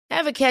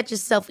Ever catch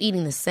yourself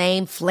eating the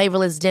same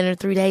flavorless dinner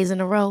 3 days in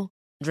a row?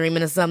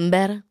 Dreaming of something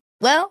better?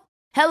 Well,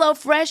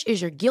 HelloFresh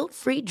is your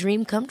guilt-free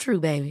dream come true,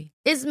 baby.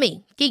 It's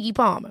me, Keke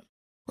Palmer.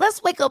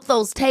 Let's wake up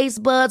those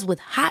taste buds with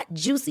hot,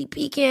 juicy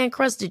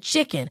pecan-crusted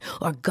chicken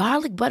or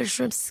garlic butter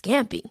shrimp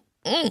scampi.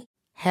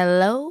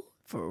 Hello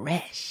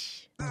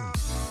Fresh.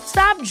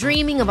 Stop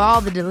dreaming of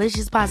all the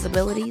delicious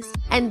possibilities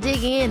and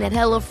dig in at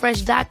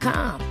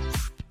HelloFresh.com.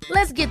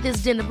 Let's get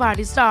this dinner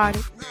party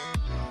started.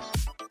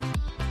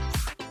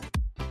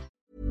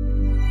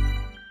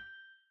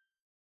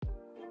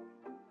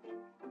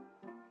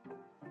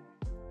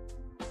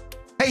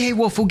 Hey,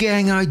 Waffle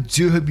Gang, I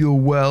do hope you're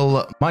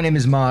well. My name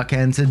is Mark,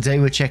 and today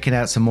we're checking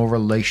out some more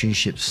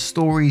relationship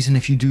stories. And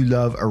if you do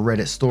love a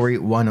Reddit story,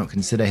 why not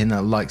consider hitting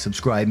that like,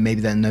 subscribe, maybe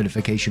that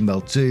notification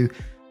bell too.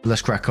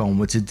 Let's crack on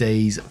with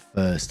today's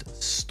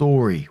first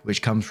story,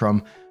 which comes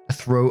from a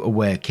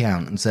throwaway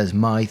account and says,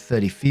 my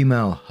 30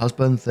 female,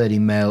 husband 30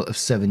 male of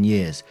 7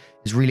 years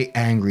is really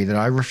angry that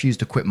I refuse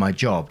to quit my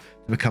job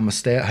to become a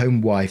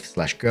stay-at-home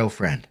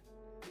wife/girlfriend.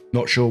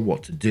 Not sure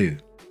what to do.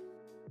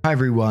 Hi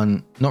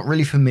everyone, not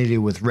really familiar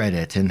with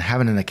Reddit and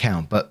having an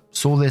account, but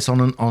saw this on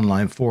an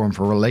online forum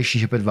for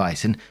relationship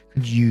advice and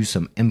could use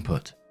some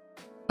input.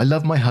 I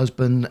love my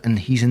husband and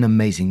he's an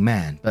amazing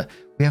man, but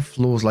we have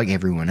flaws like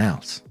everyone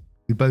else.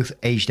 We both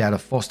aged out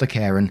of foster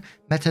care and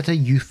met at a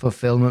youth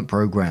fulfillment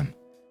program.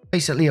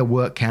 Basically a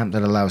work camp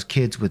that allows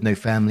kids with no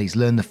families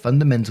learn the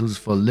fundamentals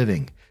for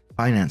living,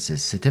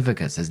 finances,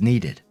 certificates as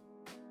needed.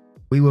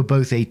 We were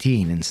both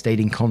 18 and stayed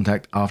in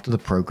contact after the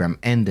program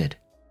ended.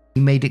 He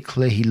made it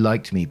clear he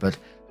liked me, but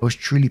I was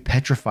truly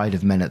petrified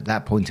of men at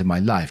that point in my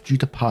life due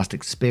to past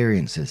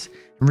experiences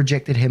and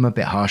rejected him a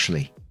bit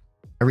harshly.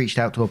 I reached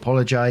out to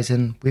apologize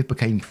and we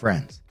became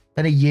friends.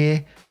 Then a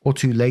year or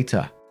two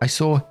later, I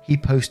saw he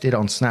posted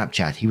on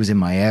Snapchat he was in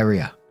my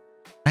area.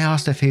 I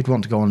asked if he'd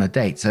want to go on a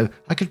date so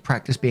I could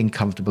practice being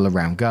comfortable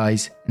around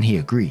guys, and he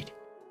agreed.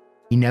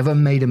 He never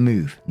made a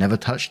move, never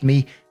touched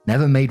me,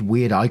 never made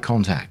weird eye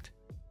contact.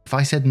 If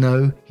I said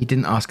no, he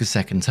didn't ask a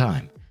second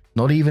time,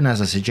 not even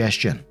as a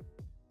suggestion.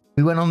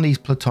 We went on these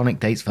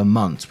platonic dates for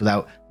months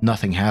without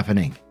nothing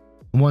happening.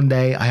 And one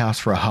day I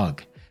asked for a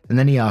hug, and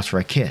then he asked for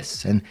a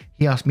kiss, and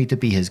he asked me to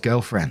be his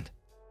girlfriend.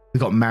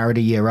 We got married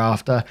a year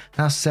after, and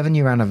our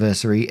 7-year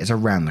anniversary is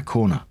around the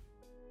corner.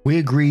 We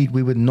agreed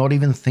we would not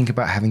even think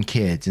about having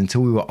kids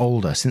until we were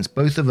older, since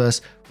both of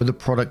us were the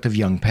product of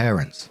young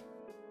parents.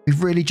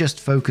 We've really just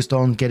focused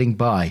on getting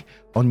by,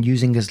 on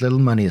using as little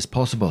money as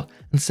possible,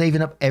 and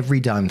saving up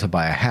every dime to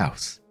buy a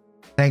house.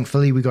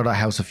 Thankfully, we got our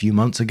house a few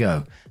months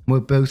ago, and we're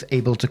both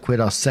able to quit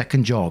our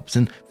second jobs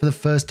and for the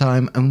first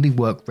time only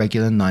work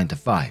regular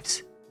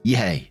 9-to-5s.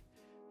 Yay!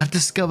 I've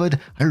discovered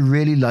I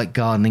really like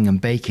gardening and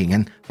baking,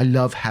 and I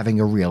love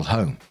having a real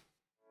home.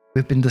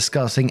 We've been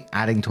discussing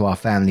adding to our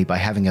family by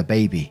having a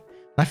baby,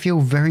 and I feel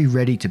very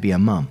ready to be a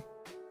mum.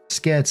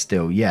 Scared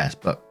still, yes,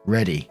 but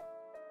ready.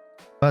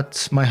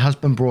 But my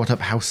husband brought up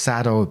how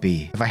sad I would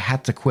be if I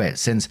had to quit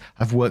since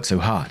I've worked so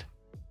hard.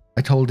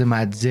 I told him I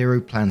had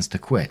zero plans to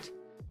quit.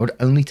 I would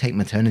only take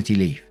maternity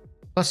leave.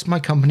 Plus, my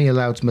company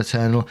allows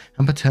maternal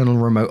and paternal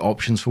remote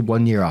options for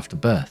 1 year after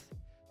birth,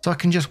 so I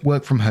can just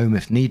work from home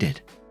if needed.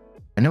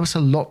 I know it's a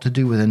lot to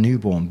do with a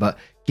newborn, but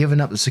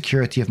giving up the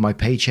security of my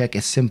paycheck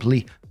is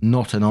simply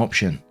not an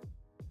option.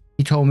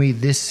 He told me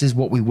this is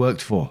what we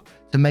worked for,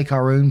 to make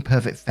our own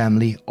perfect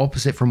family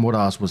opposite from what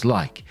ours was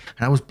like,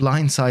 and I was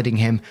blindsiding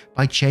him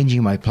by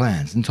changing my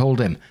plans and told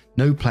him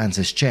no plans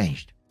has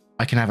changed.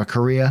 I can have a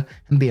career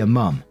and be a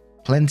mum.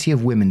 Plenty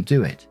of women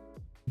do it.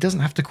 He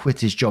doesn't have to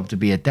quit his job to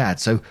be a dad,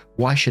 so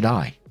why should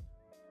I?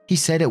 He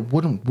said it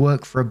wouldn't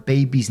work for a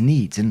baby's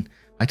needs, and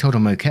I told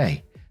him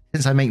okay.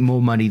 Since I make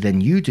more money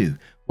than you do,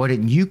 why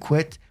didn't you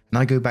quit and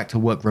I go back to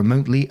work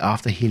remotely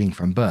after healing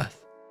from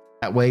birth?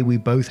 That way we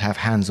both have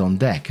hands on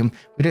deck and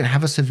we don't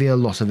have a severe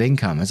loss of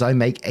income, as I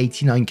make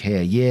 $89K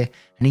a year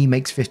and he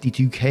makes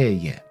 $52K a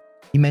year.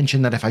 He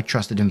mentioned that if I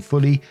trusted him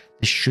fully,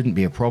 this shouldn't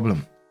be a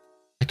problem.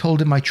 I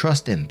told him I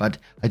trust him, but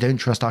I don't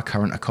trust our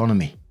current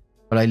economy.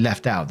 But I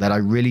left out that I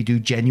really do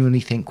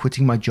genuinely think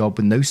quitting my job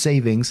with no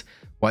savings,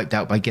 wiped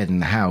out by getting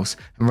the house,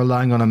 and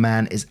relying on a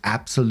man is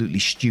absolutely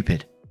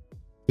stupid.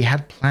 He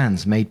had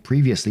plans made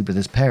previously with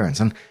his parents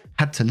and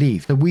had to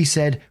leave, so we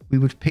said we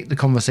would pick the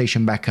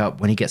conversation back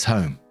up when he gets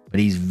home, but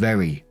he's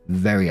very,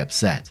 very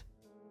upset.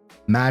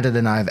 Madder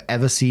than I have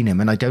ever seen him,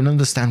 and I don't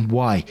understand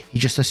why he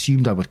just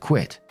assumed I would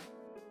quit.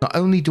 Not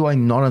only do I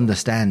not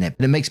understand it,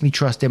 but it makes me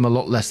trust him a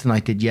lot less than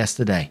I did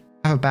yesterday.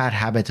 I have a bad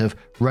habit of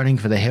running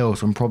for the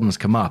hills when problems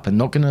come up, and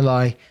not gonna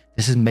lie,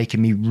 this is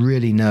making me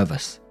really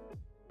nervous.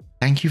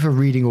 Thank you for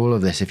reading all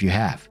of this if you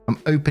have.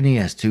 I'm open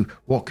ears to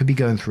what could be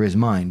going through his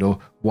mind or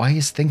why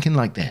he's thinking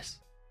like this.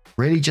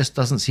 Really just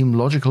doesn't seem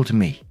logical to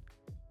me.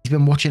 He's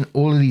been watching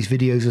all of these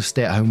videos of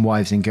stay-at-home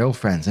wives and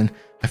girlfriends, and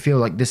I feel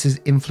like this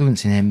is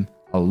influencing him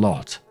a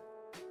lot.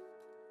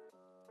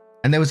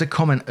 And there was a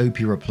comment OP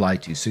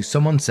replied to, so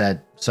someone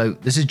said, so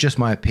this is just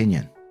my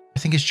opinion. I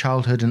think his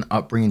childhood and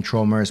upbringing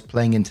trauma is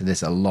playing into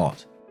this a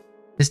lot.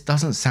 This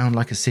doesn't sound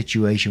like a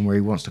situation where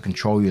he wants to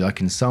control you like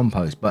in some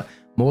posts, but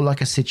more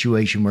like a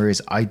situation where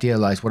he's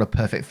idealized what a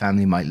perfect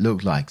family might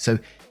look like, so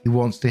he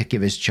wants to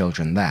give his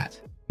children that.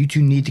 You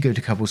two need to go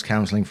to couples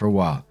counseling for a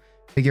while.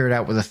 Figure it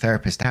out with a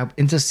therapist to help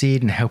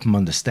intercede and help him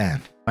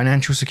understand.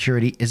 Financial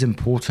security is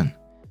important.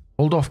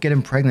 Hold off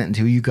getting pregnant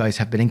until you guys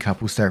have been in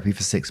couples therapy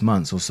for 6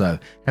 months or so and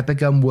have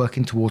begun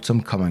working towards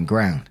some common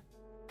ground.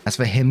 As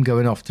for him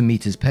going off to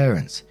meet his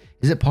parents,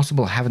 is it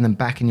possible having them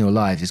back in your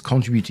lives is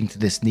contributing to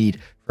this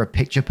need for a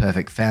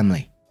picture-perfect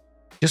family?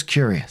 Just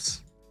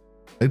curious.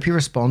 Hope you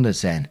responded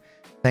saying,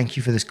 thank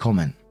you for this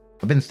comment.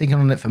 I've been thinking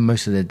on it for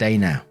most of the day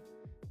now.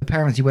 The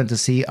parents he went to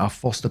see are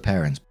foster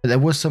parents, but there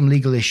was some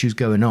legal issues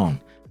going on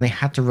and they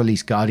had to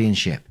release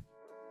guardianship.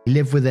 He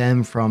lived with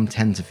them from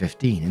 10 to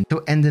 15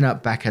 until ending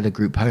up back at a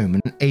group home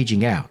and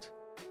aging out.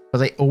 But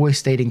they always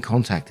stayed in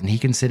contact and he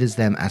considers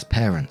them as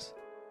parents.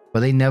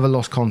 But they never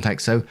lost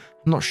contact, so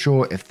I'm not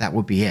sure if that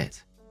would be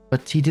it.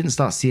 But he didn't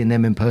start seeing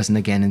them in person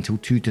again until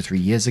 2 to 3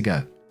 years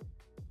ago.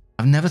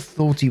 I've never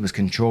thought he was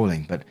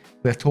controlling, but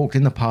we have talked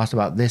in the past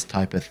about this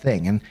type of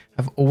thing and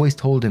I've always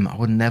told him I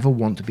would never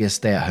want to be a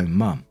stay-at-home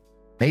mum.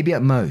 Maybe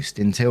at most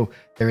until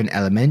they're in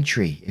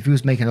elementary if he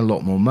was making a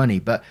lot more money,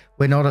 but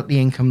we're not at the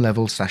income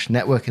level /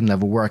 networking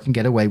level where I can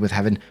get away with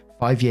having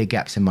 5-year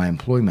gaps in my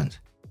employment.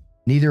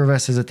 Neither of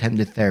us has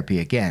attempted therapy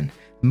again.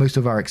 Most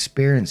of our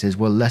experiences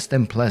were less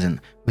than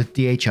pleasant with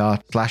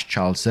DHR /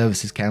 child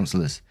services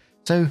counsellors,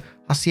 so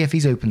I'll see if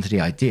he's open to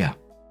the idea.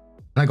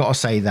 And I gotta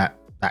say that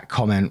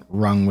comment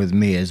rung with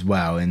me as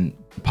well, in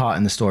the part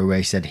in the story where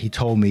he said he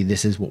told me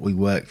this is what we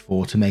worked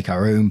for to make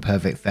our own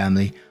perfect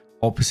family,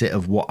 opposite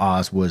of what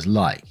ours was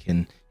like,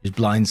 and just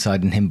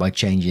blindsiding him by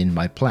changing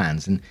my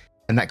plans. And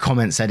that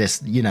comment said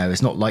it's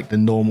not like the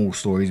normal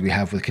stories we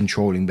have with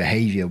controlling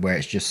behavior where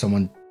it's just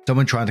someone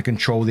trying to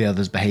control the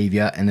other's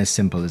behavior, and as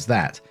simple as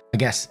that. I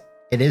guess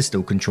it is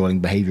still controlling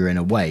behavior in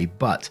a way,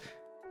 but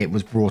it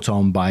was brought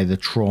on by the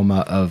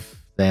trauma of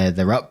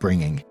their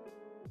upbringing.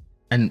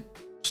 And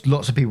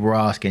lots of people were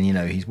asking,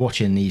 he's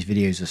watching these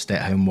videos of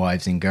stay-at-home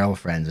wives and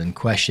girlfriends and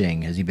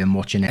questioning, has he been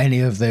watching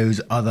any of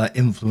those other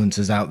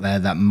influencers out there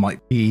that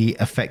might be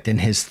affecting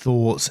his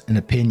thoughts and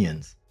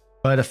opinions?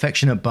 But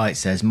Affectionate Bite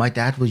says, my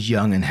dad was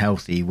young and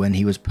healthy when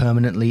he was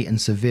permanently and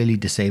severely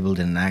disabled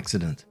in an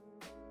accident.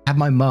 Had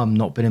my mum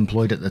not been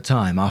employed at the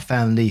time, our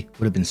family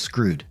would have been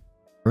screwed.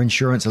 Her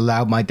insurance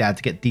allowed my dad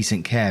to get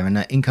decent care and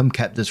her income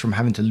kept us from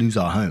having to lose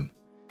our home.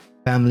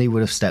 Family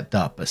would have stepped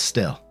up, but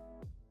still.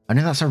 I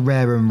know that's a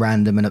rare and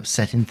random and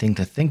upsetting thing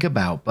to think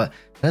about, but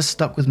that's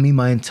stuck with me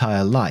my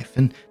entire life,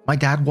 and my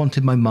dad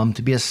wanted my mum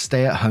to be a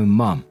stay-at-home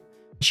mum.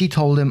 She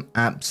told him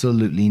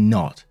absolutely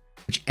not,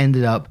 which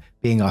ended up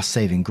being our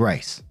saving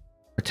grace.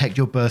 Protect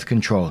your birth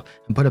control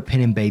and put a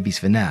pin in babies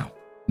for now.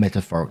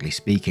 Metaphorically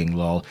speaking,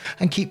 lol,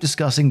 and keep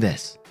discussing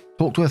this.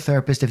 Talk to a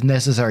therapist if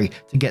necessary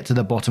to get to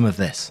the bottom of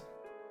this.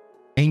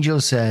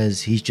 Angel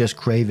says he's just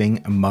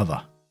craving a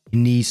mother. He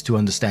needs to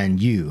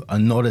understand you are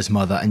not his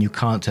mother and you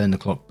can't turn the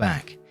clock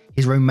back.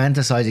 He's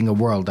romanticizing a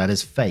world that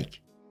is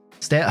fake.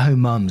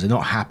 Stay-at-home mums are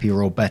not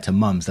happier or better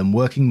mums than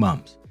working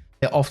mums.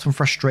 They're often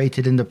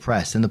frustrated and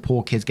depressed, and the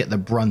poor kids get the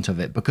brunt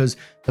of it because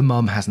the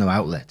mum has no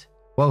outlet,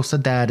 whilst the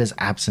dad is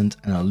absent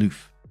and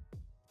aloof.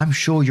 I'm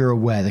sure you're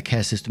aware the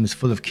care system is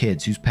full of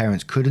kids whose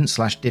parents couldn't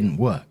 / didn't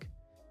work.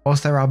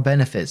 Whilst there are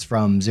benefits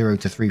from 0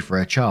 to 3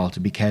 for a child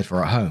to be cared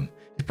for at home,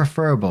 it's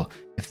preferable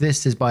if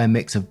this is by a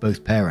mix of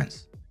both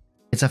parents.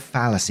 It's a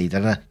fallacy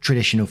that a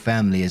traditional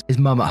family is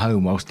mum at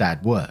home whilst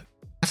dad works.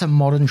 That's a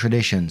modern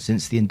tradition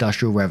since the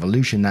Industrial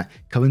Revolution that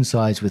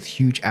coincides with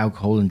huge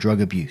alcohol and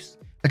drug abuse.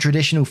 A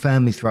traditional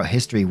family throughout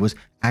history was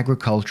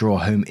agricultural or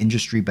home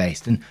industry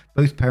based, and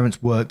both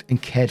parents worked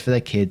and cared for their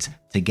kids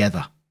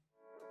together.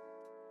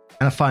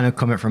 And a final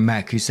comment from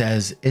Mac, who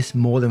says, it's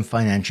more than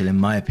financial in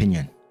my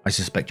opinion. I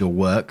suspect your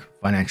work,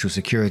 financial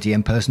security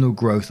and personal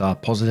growth are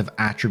positive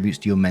attributes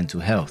to your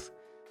mental health.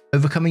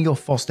 Overcoming your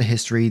foster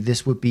history,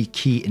 this would be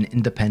key in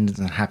independence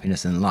and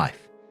happiness in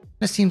life.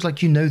 And it seems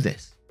like you know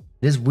this.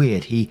 It is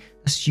weird, he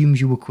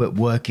assumes you will quit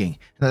working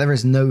and that there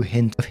is no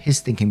hint of his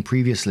thinking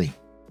previously.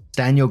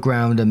 Stand your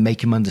ground and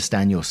make him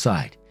understand your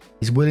side.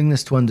 His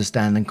willingness to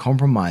understand and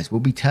compromise will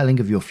be telling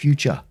of your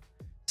future.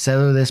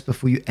 Settle this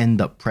before you end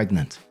up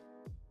pregnant.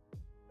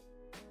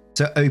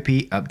 So OP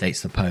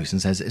updates the post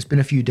and says it's been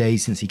a few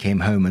days since he came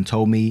home and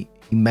told me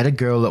he met a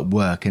girl at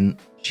work and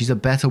she's a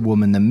better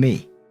woman than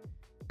me.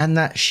 And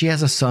that she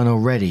has a son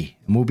already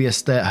and will be a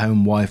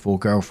stay-at-home wife or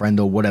girlfriend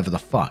or whatever the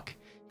fuck.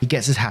 He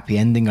gets his happy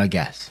ending, I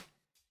guess.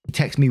 He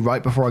texted me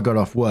right before I got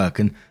off work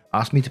and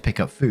asked me to pick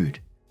up food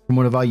from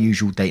one of our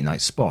usual date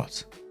night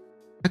spots.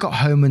 I got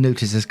home and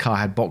noticed his car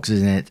had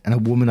boxes in it and a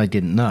woman I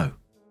didn't know.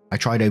 I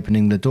tried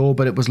opening the door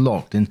but it was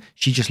locked and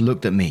she just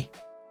looked at me.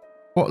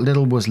 What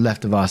little was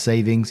left of our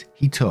savings,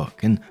 he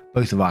took, and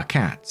both of our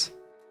cats.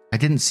 I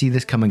didn't see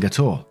this coming at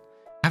all.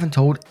 I haven't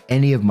told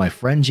any of my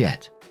friends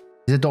yet.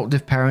 His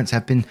adoptive parents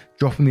have been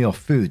dropping me off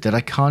food that I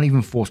can't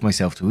even force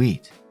myself to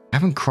eat. I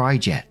haven't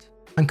cried yet.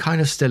 I'm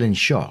kind of still in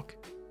shock.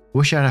 I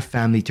wish I had a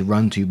family to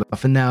run to, but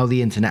for now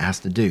the internet has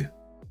to do.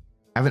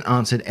 I haven't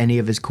answered any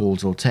of his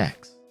calls or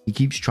texts. He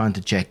keeps trying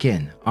to check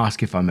in,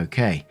 ask if I'm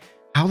okay,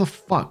 How the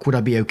fuck would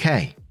I be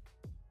okay?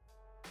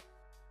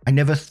 I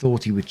never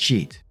thought he would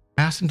cheat.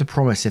 I asked him to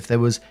promise if there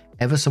was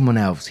ever someone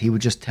else, he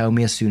would just tell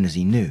me as soon as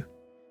he knew.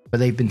 But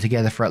they've been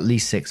together for at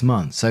least 6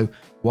 months, so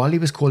while he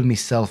was calling me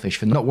selfish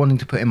for not wanting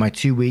to put in my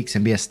 2 weeks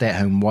and be a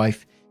stay-at-home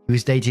wife, he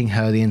was dating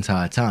her the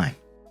entire time,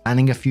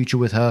 planning a future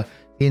with her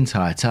the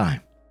entire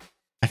time.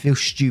 I feel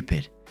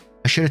stupid.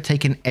 I should have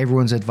taken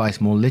everyone's advice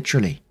more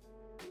literally.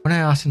 When I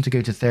asked him to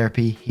go to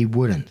therapy, he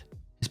wouldn't.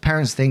 His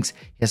parents thinks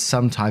he has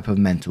some type of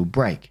mental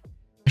break.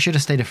 I should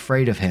have stayed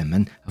afraid of him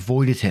and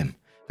avoided him.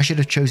 I should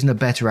have chosen a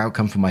better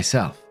outcome for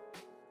myself.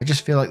 I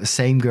just feel like the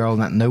same girl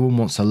that no one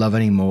wants to love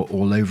anymore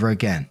all over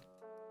again.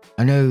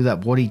 I know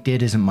that what he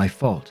did isn't my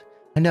fault.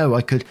 I know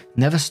I could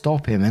never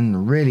stop him,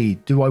 and really,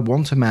 do I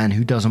want a man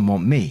who doesn't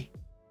want me?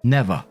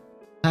 Never.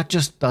 That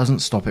just doesn't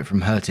stop it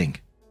from hurting.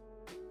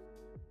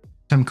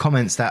 Some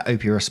comments that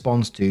Opie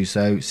responds to,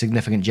 so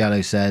Significant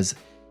Jello says,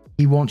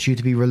 he wants you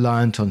to be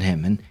reliant on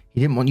him, and he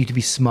didn't want you to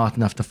be smart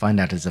enough to find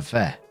out his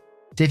affair.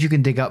 See if you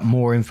can dig up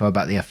more info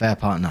about the affair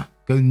partner.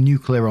 Go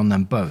nuclear on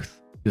them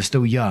both. You're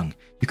still young.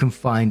 You can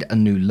find a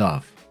new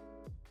love.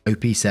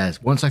 OP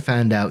says, once I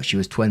found out she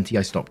was 20,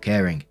 I stopped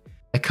caring.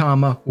 My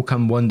karma will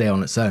come one day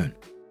on its own.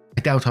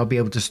 I doubt I'll be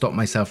able to stop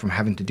myself from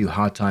having to do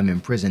hard time in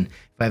prison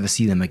if I ever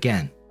see them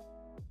again.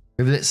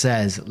 Rivulet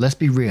says, let's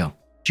be real.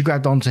 She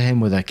grabbed onto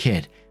him with her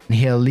kid, and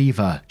he'll leave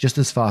her just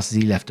as fast as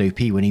he left OP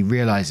when he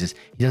realizes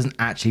he doesn't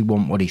actually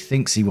want what he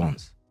thinks he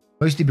wants.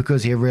 Mostly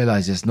because he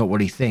realizes it's not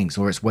what he thinks,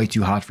 or it's way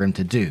too hard for him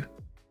to do.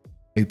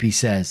 OP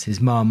says his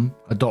mum,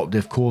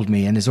 adoptive, called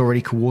me and is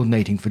already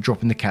coordinating for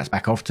dropping the cats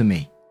back off to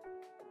me.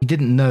 He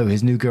didn't know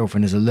his new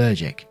girlfriend is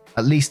allergic.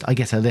 At least I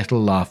get a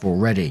little laugh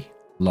already.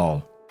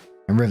 Lol.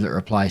 And Rivulet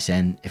replies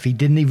saying, if he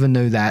didn't even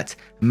know that,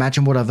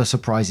 imagine what other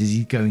surprises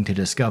he's going to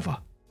discover.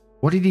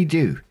 What did he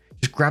do?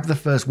 Just grab the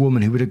first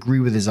woman who would agree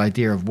with his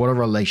idea of what a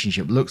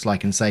relationship looks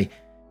like and say,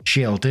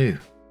 she'll do.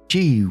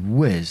 Gee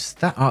whiz,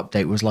 that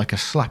update was like a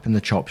slap in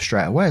the chops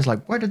straight away. It's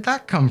like, where did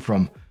that come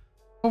from?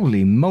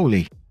 Holy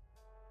moly.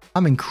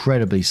 I'm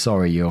incredibly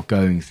sorry you're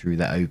going through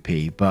that,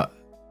 OP, but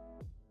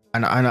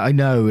and I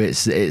know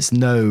it's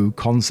no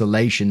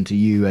consolation to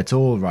you at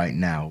all right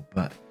now,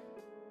 but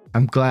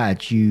I'm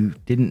glad you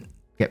didn't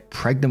get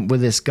pregnant with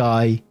this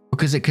guy,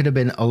 because it could have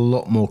been a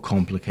lot more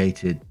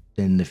complicated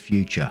in the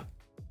future.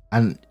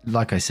 And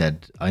like I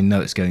said, I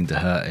know it's going to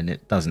hurt and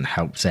it doesn't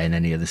help saying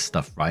any of this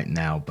stuff right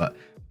now, but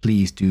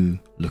please do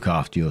look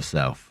after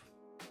yourself.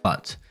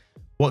 But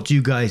what do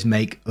you guys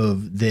make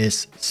of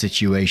this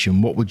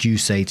situation? What would you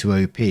say to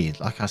OP?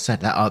 Like I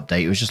said, that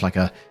update was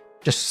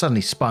just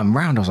suddenly spun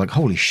round. I was like,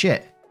 holy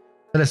shit.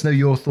 Let us know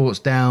your thoughts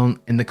down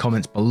in the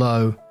comments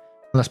below.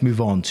 Let's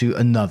move on to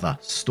another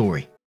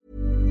story.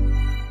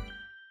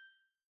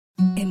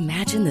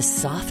 Imagine the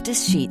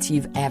softest sheets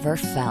you've ever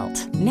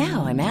felt.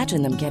 Now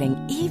imagine them getting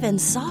even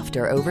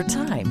softer over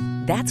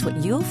time. That's what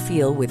you'll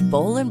feel with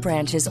Boll &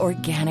 Branch's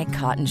organic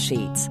cotton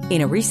sheets.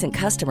 In a recent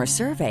customer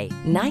survey,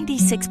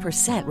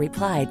 96%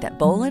 replied that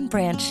Boll &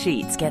 Branch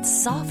sheets get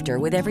softer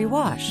with every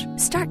wash.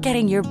 Start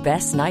getting your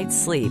best night's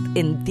sleep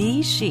in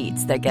these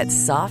sheets that get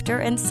softer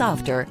and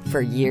softer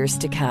for years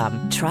to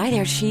come. Try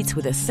their sheets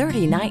with a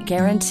 30-night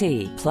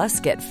guarantee.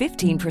 Plus, get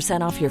 15%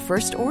 off your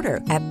first order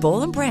at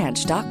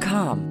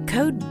bollandbranch.com.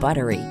 Code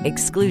BUTTERY.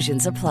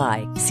 Exclusions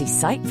apply. See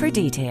site for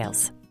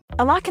details.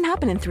 A lot can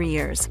happen in 3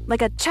 years,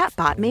 like a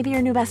chatbot may be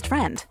your new best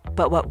friend.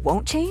 But what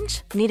won't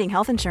change? Needing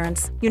health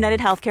insurance. United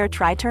Healthcare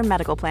Tri-Term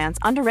Medical Plans,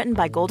 underwritten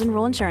by Golden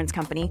Rule Insurance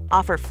Company,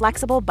 offer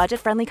flexible,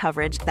 budget-friendly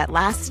coverage that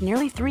lasts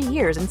nearly 3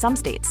 years in some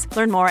states.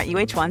 Learn more at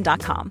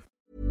uh1.com.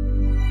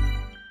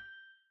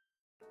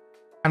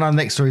 And our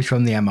next story is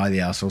from the Am I the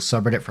Arsehole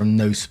subreddit from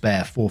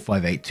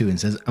NoSpare4582 and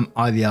says, am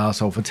I the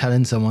arsehole for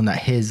telling someone that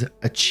his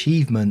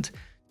achievement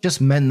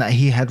just meant that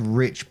he had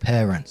rich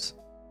parents?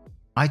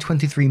 I,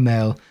 23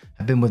 male,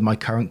 have been with my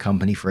current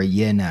company for a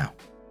year now.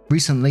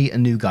 Recently, a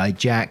new guy,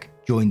 Jack,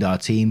 joined our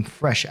team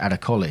fresh out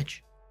of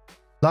college.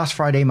 Last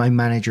Friday, my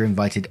manager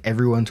invited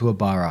everyone to a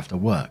bar after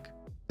work.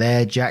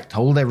 There, Jack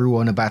told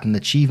everyone about an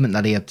achievement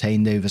that he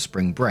obtained over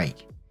spring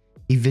break.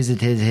 He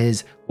visited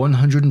his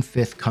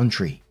 105th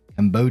country,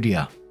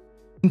 Cambodia.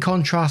 In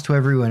contrast to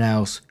everyone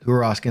else who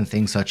were asking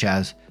things such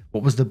as,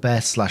 what was the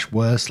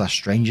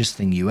best/worst/strangest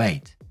thing you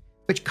ate?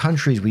 Which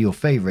countries were your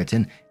favorite,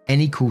 and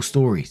any cool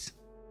stories?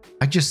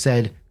 I just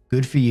said,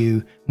 good for you,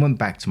 and went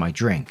back to my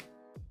drink.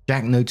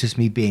 Jack noticed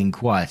me being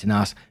quiet and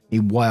asked me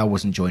why I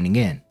wasn't joining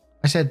in.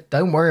 I said,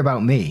 don't worry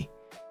about me,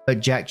 but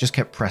Jack just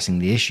kept pressing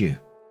the issue.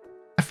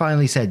 I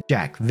finally said,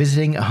 Jack,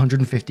 visiting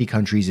 150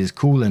 countries is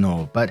cool and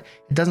all, but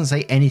it doesn't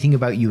say anything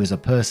about you as a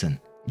person.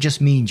 It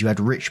just means you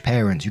had rich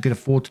parents who could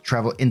afford to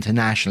travel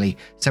internationally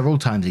several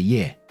times a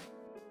year.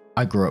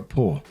 I grew up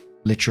poor,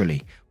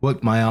 literally,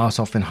 worked my ass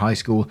off in high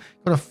school,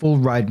 got a full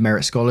ride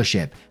merit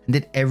scholarship, and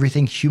did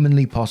everything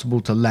humanly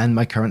possible to land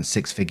my current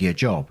 6-figure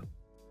job.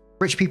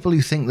 Rich people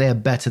who think they are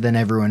better than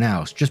everyone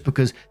else just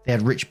because they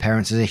had rich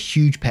parents is a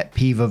huge pet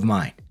peeve of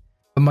mine.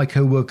 But my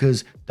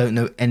co-workers don't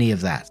know any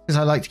of that, because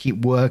I like to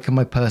keep work and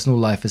my personal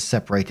life as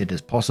separated as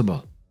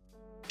possible.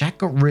 Jack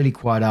got really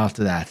quiet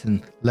after that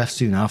and left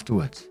soon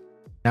afterwards.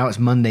 Now it's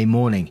Monday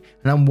morning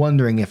and I'm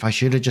wondering if I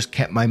should have just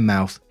kept my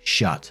mouth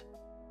shut.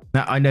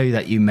 Now I know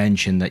that you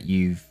mentioned that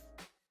you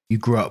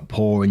grew up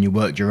poor and you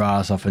worked your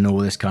ass off and all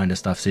this kind of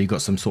stuff, so you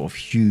got some sort of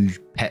huge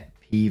pet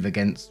peeve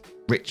against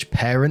rich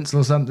parents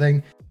or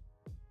something,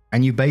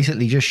 and you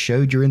basically just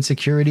showed your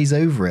insecurities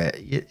over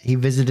it. He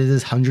visited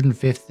his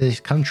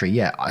 150th country.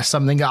 Yeah,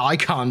 something I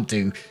can't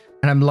do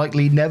and I'm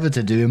likely never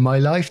to do in my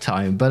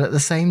lifetime, but at the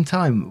same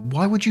time,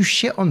 why would you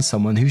shit on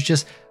someone who's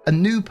just a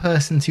new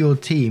person to your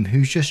team,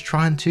 who's just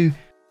trying to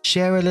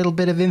share a little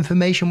bit of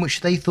information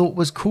which they thought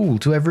was cool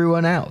to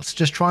everyone else,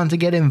 just trying to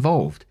get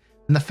involved?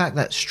 And the fact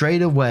that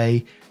straight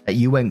away that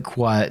you went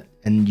quiet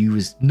and you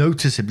was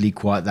noticeably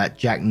quiet, that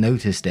Jack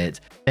noticed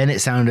it, then it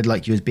sounded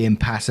like you was being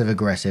passive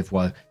aggressive.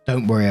 Well,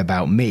 don't worry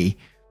about me.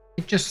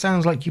 It just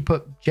sounds like you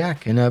put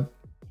Jack in a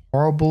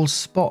horrible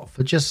spot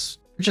for just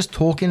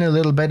talking a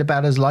little bit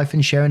about his life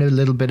and sharing a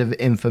little bit of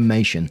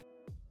information.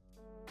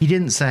 He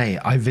didn't say,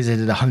 I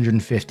visited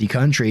 150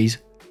 countries.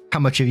 How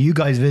much have you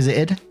guys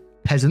visited?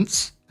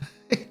 Peasants.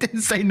 He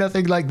didn't say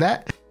nothing like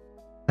that.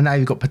 And now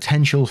you've got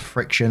potential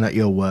friction at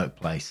your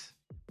workplace.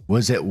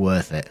 Was it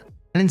worth it?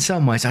 And in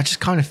some ways, I just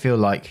kind of feel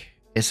like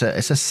it's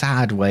a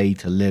sad way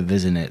to live,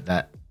 isn't it?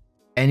 That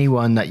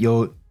anyone that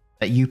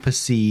you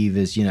perceive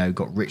as,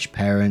 got rich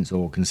parents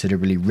or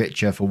considerably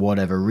richer for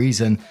whatever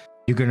reason,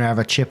 you're going to have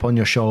a chip on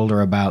your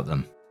shoulder about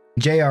them.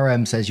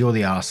 JRM says you're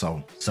the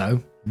arsehole.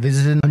 So,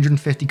 visiting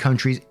 150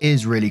 countries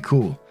is really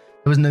cool.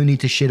 There was no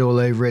need to shit all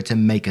over it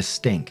and make a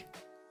stink.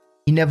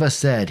 He never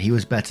said he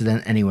was better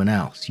than anyone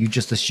else. You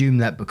just assume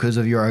that because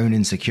of your own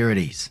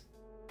insecurities.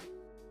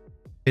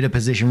 Bitter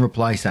Position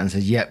replies to that and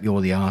says, yep,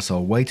 you're the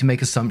arsehole. Way to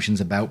make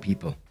assumptions about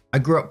people. I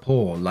grew up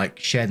poor, like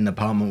shared an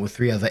apartment with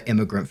 3 other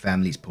immigrant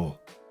families poor.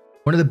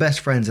 One of the best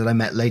friends that I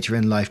met later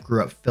in life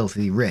grew up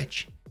filthily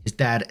rich. His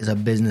dad is a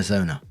business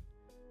owner.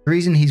 The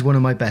reason he's one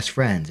of my best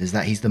friends is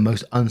that he's the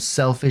most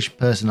unselfish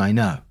person I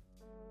know.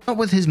 Not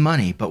with his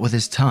money, but with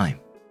his time.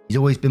 He's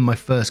always been my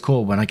first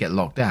call when I get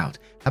locked out,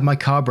 have my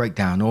car break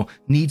down, or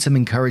need some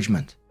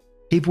encouragement.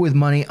 People with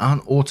money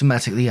aren't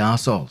automatically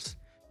arseholes.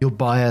 Your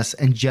bias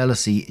and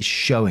jealousy is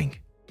showing.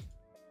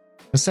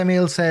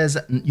 Samuel says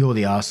you're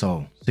the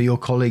arsehole. So your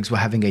colleagues were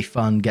having a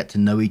fun get to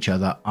know each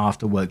other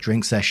after work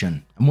drink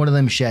session, and one of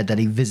them shared that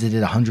he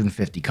visited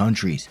 150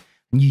 countries,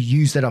 and you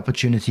used that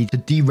opportunity to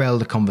derail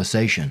the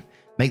conversation,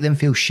 make them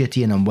feel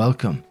shitty and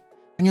unwelcome,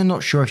 and you're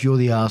not sure if you're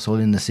the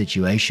arsehole in the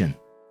situation.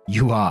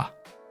 You are.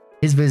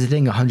 His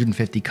visiting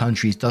 150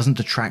 countries doesn't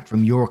detract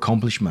from your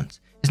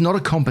accomplishments. It's not a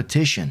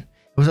competition.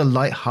 It was a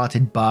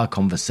light-hearted bar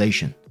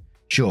conversation.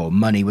 Sure,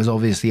 money was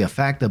obviously a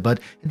factor,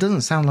 but it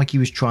doesn't sound like he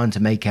was trying to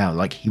make out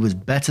like he was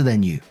better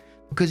than you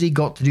because he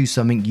got to do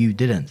something you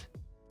didn't.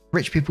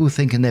 Rich people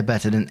thinking they're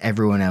better than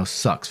everyone else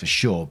sucks for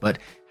sure, but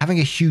having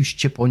a huge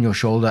chip on your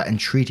shoulder and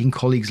treating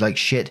colleagues like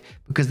shit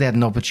because they had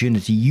an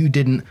opportunity you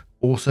didn't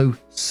also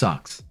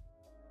sucks.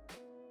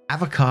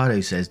 Avocado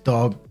says,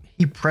 dog,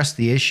 he pressed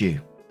the issue.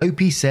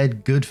 OP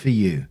said good for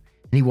you,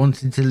 and he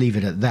wanted to leave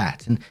it at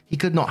that, and he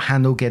could not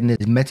handle getting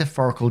his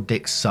metaphorical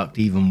dick sucked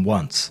even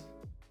once.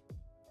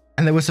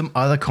 And there were some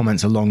other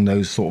comments along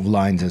those sort of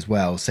lines as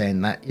well,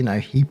 saying that,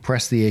 he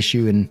pressed the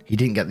issue and he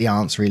didn't get the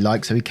answer he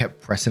liked, so he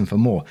kept pressing for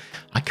more.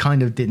 I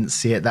kind of didn't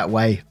see it that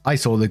way. I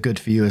saw the good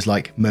for you as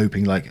like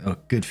moping, like, oh,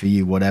 good for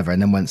you, whatever,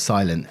 and then went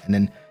silent, and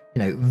then,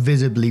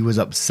 visibly was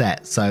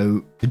upset.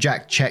 So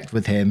Jack checked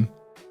with him.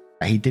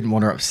 He didn't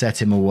want to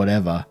upset him or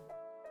whatever.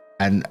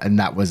 And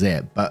that was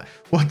it. But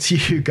what do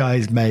you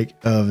guys make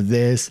of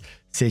this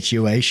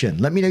situation?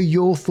 Let me know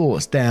your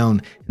thoughts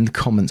down in the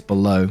comments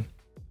below.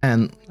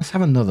 And let's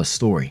have another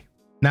story.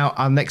 Now,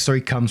 our next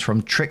story comes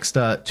from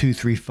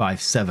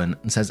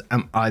Trickster2357 and says,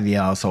 am I the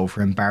arsehole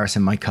for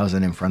embarrassing my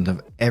cousin in front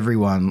of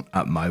everyone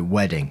at my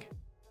wedding?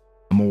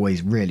 I'm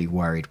always really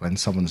worried when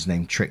someone's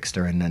named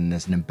Trickster and then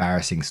there's an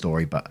embarrassing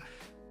story, but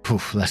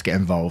let's get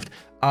involved.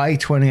 I,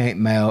 28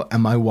 male,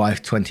 and my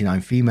wife,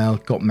 29 female,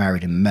 got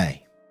married in May.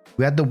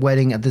 We had the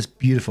wedding at this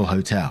beautiful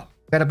hotel.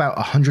 We had about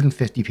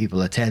 150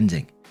 people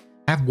attending.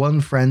 I have one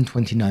friend,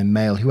 29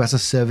 male, who has a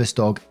service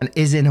dog and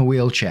is in a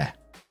wheelchair.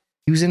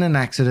 He was in an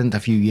accident a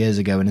few years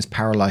ago and is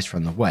paralyzed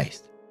from the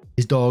waist.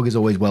 His dog is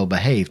always well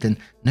behaved and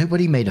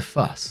nobody made a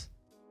fuss.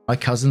 My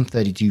cousin,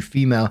 32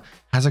 female,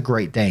 has a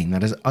Great Dane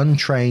that is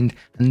untrained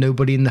and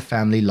nobody in the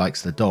family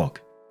likes the dog.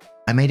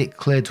 I made it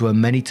clear to her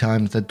many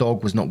times the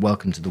dog was not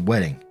welcome to the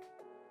wedding.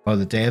 By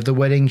the day of the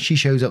wedding, she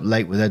shows up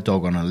late with her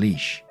dog on a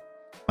leash.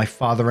 My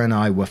father and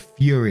I were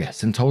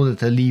furious and told her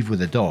to leave with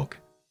the dog.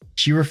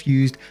 She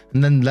refused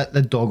and then let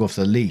the dog off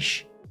the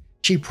leash.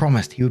 She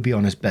promised he would be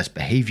on his best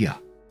behavior.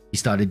 He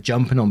started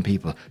jumping on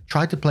people,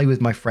 tried to play with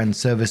my friend's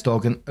service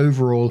dog, and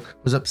overall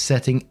was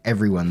upsetting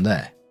everyone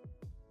there.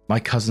 My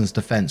cousin's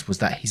defense was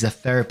that he's a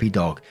therapy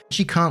dog,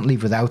 she can't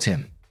leave without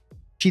him.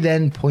 She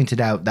then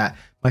pointed out that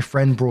my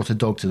friend brought a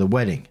dog to the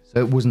wedding, so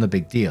it wasn't a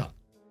big deal.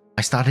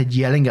 I started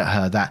yelling at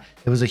her that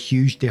there was a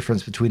huge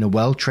difference between a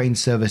well-trained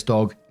service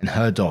dog and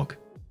her dog.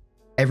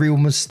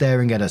 Everyone was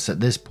staring at us at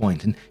this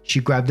point, and she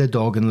grabbed her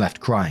dog and left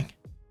crying.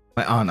 My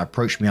My aunt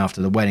approached me after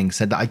the wedding,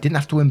 said that I didn't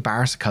have to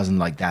embarrass a cousin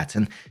like that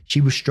and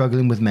she was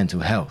struggling with mental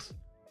health.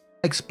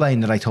 I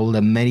explained that I told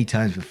her many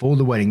times before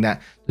the wedding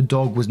that the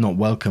dog was not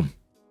welcome.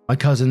 My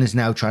cousin is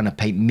now trying to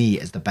paint me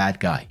as the bad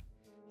guy.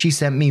 She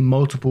sent me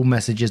multiple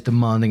messages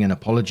demanding an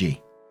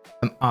apology.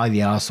 Am I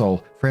the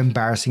arsehole for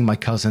embarrassing my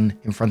cousin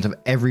in front of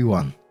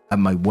everyone at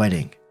my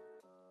wedding?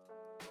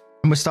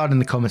 And we're starting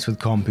the comments with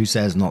Comp, who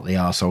says, not the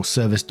arsehole,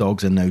 service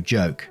dogs are no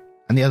joke.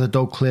 And the other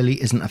dog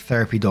clearly isn't a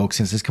therapy dog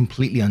since it's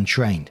completely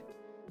untrained.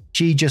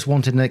 She just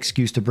wanted an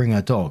excuse to bring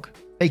her dog.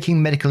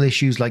 Faking medical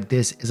issues like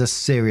this is a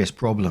serious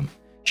problem.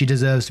 She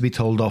deserves to be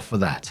told off for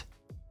that.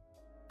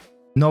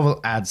 Novel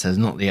Ad says,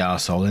 not the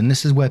arsehole, and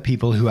this is where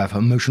people who have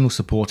emotional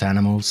support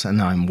animals,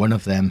 and I'm one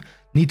of them,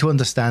 need to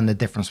understand the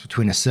difference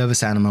between a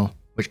service animal,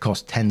 which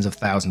costs tens of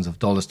thousands of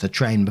dollars to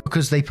train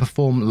because they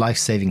perform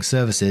life-saving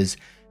services,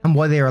 and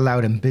why they are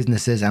allowed in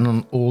businesses and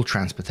on all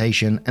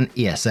transportation and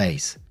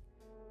ESAs.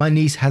 My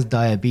niece has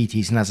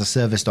diabetes and has a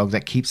service dog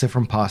that keeps her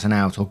from passing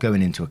out or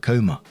going into a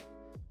coma.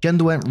 She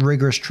underwent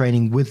rigorous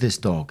training with this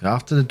dog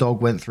after the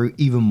dog went through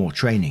even more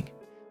training,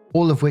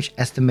 all of which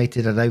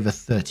estimated at over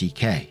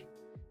 $30,000.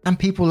 And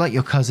people like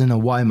your cousin are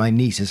why my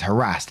niece is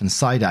harassed and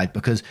side-eyed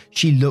because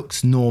she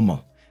looks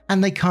normal,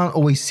 and they can't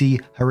always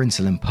see her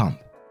insulin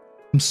pump.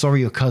 I'm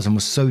sorry your cousin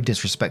was so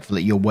disrespectful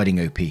at your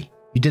wedding, OP.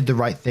 You did the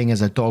right thing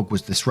as a dog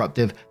was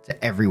disruptive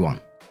to everyone.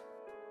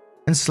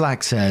 And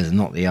Slack says,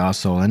 not the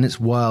arsehole, and it's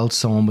wild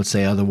someone would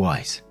say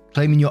otherwise.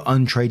 Claiming your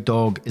untrained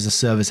dog is a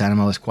service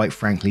animal is quite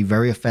frankly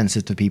very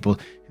offensive to people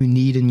who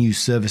need and use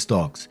service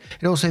dogs.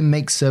 It also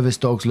makes service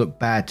dogs look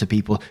bad to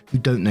people who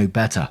don't know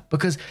better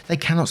because they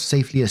cannot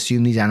safely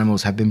assume these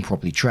animals have been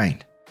properly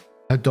trained.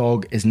 A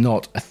dog is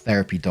not a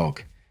therapy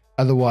dog,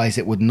 otherwise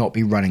it would not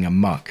be running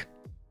amok.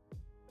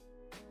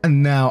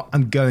 And now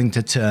I'm going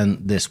to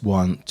turn this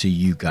one to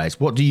you guys.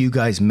 What do you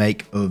guys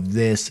make of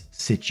this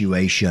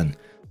situation?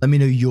 Let me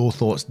know your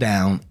thoughts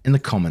down in the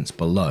comments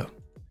below.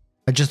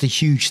 And just a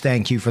huge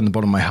thank you from the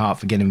bottom of my heart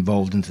for getting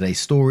involved in today's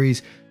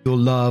stories. Your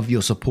love,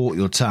 your support,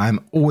 your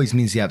time always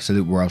means the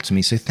absolute world to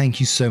me. So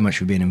thank you so much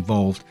for being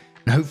involved.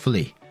 And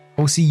hopefully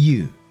I'll see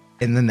you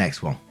in the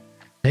next one.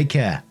 Take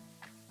care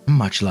and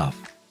much love.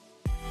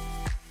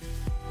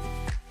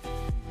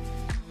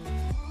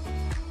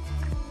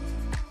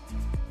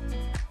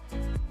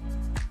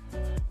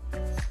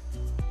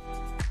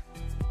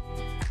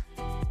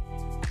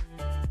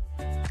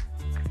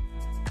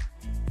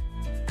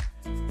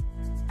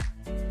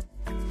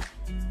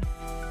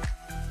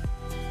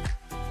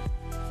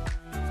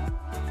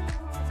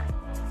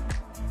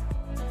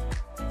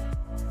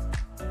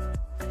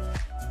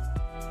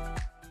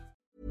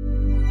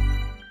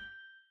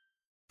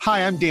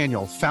 Hi, I'm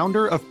Daniel,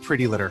 founder of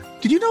Pretty Litter.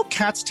 Did you know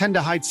cats tend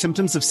to hide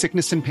symptoms of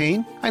sickness and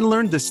pain? I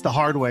learned this the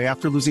hard way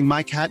after losing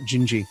my cat,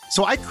 Gingy.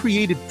 So I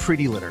created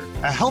Pretty Litter,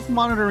 a health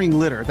monitoring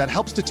litter that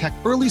helps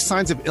detect early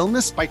signs of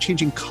illness by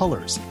changing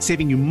colors,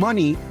 saving you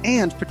money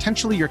and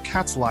potentially your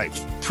cat's life.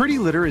 Pretty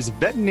Litter is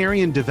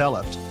veterinarian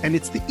developed, and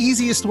it's the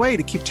easiest way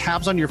to keep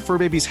tabs on your fur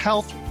baby's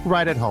health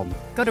right at home.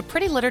 Go to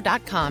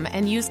prettylitter.com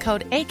and use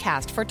code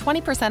ACAST for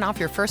 20% off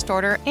your first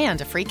order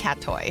and a free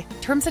cat toy.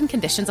 Terms and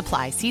conditions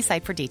apply. See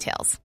site for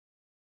details.